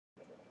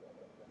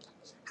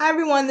Hi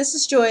everyone, this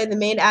is Joy, the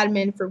main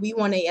admin for We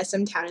Want a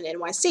SMTown in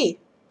NYC.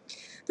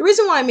 The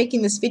reason why I'm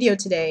making this video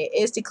today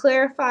is to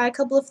clarify a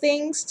couple of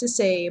things, to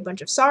say a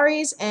bunch of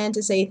sorries, and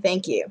to say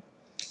thank you.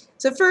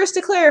 So first,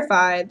 to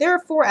clarify, there are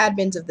 4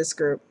 admins of this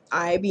group,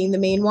 I being the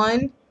main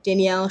one,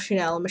 Danielle,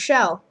 Chanel, and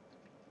Michelle.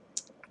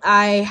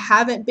 I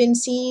haven't been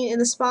seen in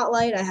the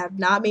spotlight, I have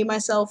not made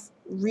myself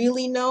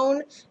really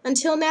known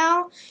until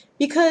now,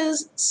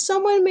 because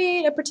someone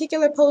made a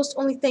particular post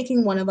only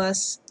thanking one of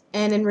us,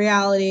 and in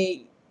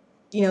reality,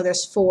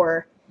 there's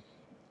 4.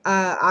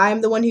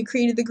 I'm the one who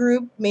created the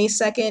group May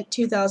 2nd,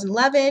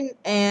 2011,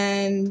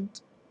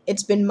 and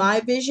it's been my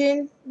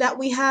vision that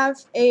we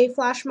have a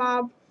flash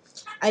mob.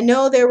 I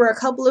know there were a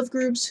couple of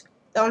groups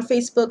on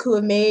Facebook who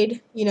have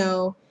made,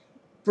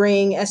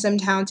 bring SM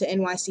Town to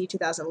NYC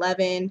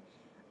 2011.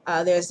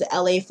 There's the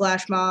LA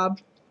flash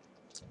mob.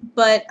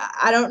 But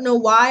I don't know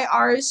why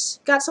ours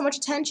got so much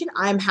attention.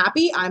 I'm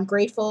happy. I'm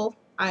grateful.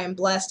 I am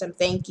blessed.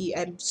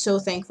 I'm so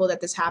thankful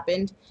that this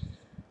happened.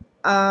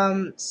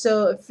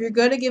 So if you're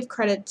going to give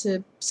credit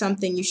to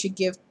something, you should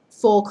give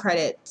full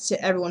credit to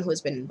everyone who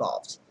has been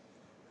involved.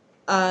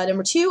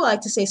 Number 2, I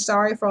like to say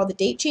sorry for all the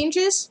date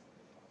changes.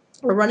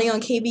 We're running on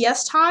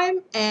KBS time,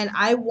 and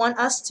I want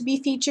us to be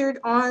featured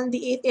on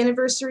the 8th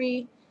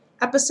anniversary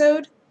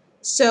episode.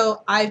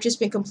 So I've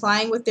just been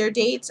complying with their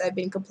dates. I've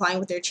been complying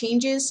with their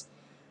changes.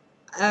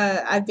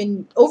 I've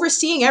been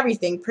overseeing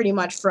everything pretty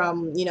much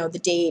from, the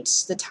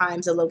dates, the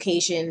times, the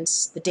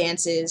locations, the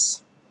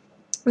dances,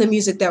 the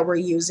music that we're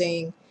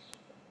using.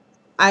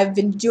 I've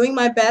been doing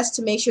my best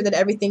to make sure that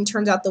everything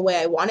turns out the way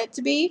I want it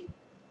to be,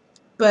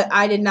 but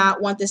I did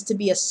not want this to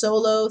be a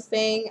solo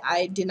thing.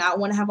 I did not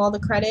want to have all the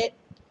credit,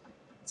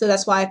 so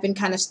that's why I've been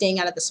kind of staying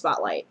out of the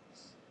spotlight.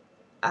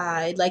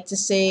 I'd like to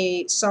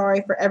say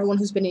sorry for everyone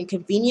who's been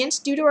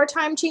inconvenienced due to our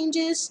time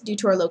changes, due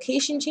to our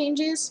location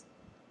changes.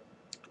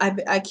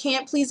 I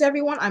can't please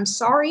everyone. I'm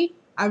sorry.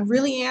 I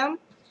really am.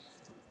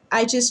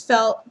 I just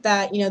felt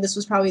that, this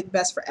was probably the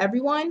best for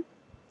everyone.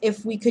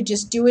 If we could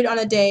just do it on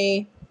a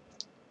day,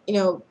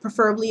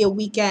 preferably a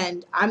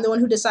weekend. I'm the one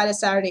who decided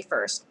Saturday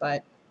first,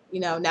 but,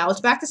 now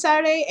it's back to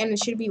Saturday and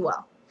it should be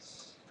well.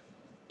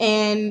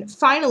 And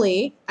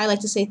finally, I'd like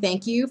to say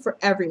thank you for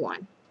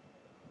everyone.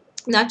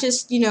 Not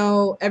just,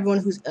 everyone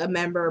who's a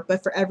member,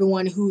 but for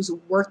everyone who's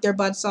worked their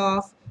butts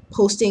off,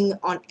 posting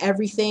on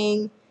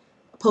everything,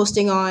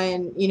 posting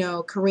on,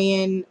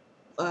 Korean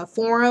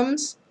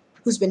forums,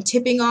 who's been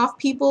tipping off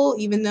people,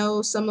 even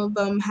though some of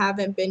them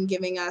haven't been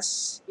giving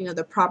us,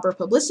 the proper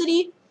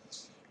publicity.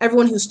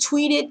 Everyone who's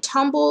tweeted,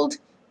 tumbled,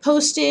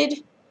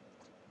 posted,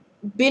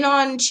 been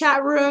on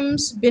chat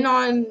rooms, been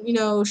on,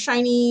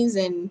 Shinies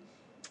and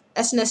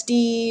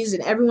SNSD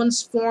and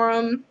everyone's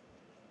forum,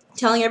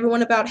 telling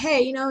everyone about,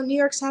 hey, New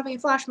York's having a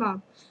flash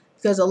mob.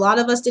 Because a lot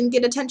of us didn't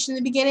get attention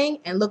in the beginning,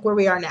 and look where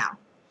we are now.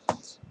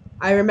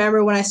 I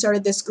remember when I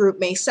started this group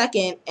May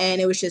 2nd, and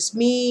it was just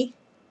me,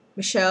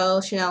 Michelle,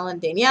 Chanel, and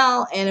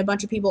Danielle, and a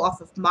bunch of people off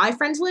of my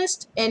friends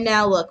list. And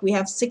now look, we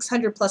have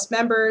 600 plus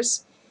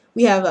members.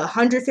 We have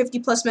 150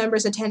 plus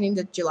members attending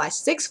the July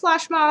 6th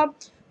flash mob.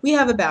 We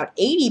have about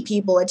 80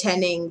 people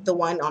attending the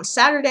one on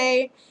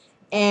Saturday.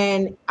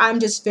 And I'm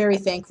just very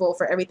thankful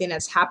for everything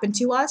that's happened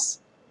to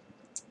us.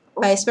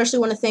 I especially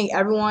want to thank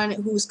everyone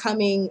who's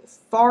coming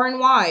far and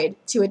wide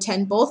to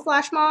attend both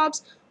flash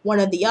mobs, one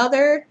or the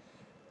other.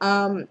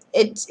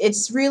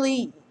 It's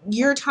really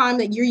your time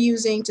that you're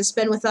using to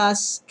spend with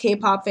us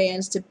K-pop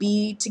fans, to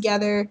be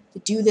together, to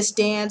do this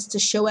dance, to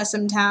show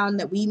SM Town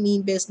that we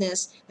mean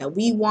business, that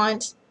we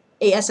want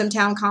a SM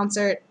Town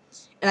concert.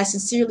 And I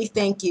sincerely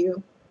thank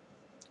you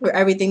for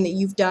everything that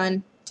you've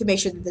done to make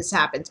sure that this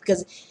happens,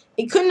 because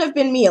it couldn't have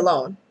been me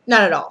alone.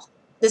 Not at all.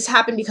 This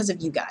happened because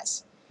of you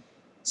guys.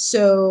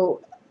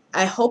 So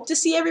I hope to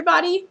see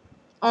everybody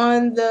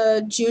on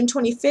the June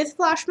 25th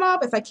flash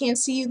mob. If I can't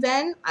see you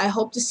then, I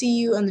hope to see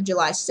you on the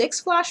July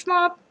 6th flash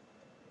mob.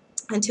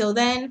 Until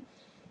then,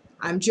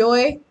 I'm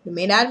Joy, the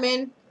main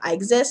admin. I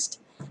exist.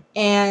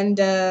 And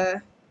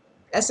SMTown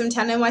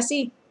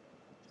NYC.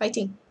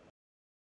 Fighting.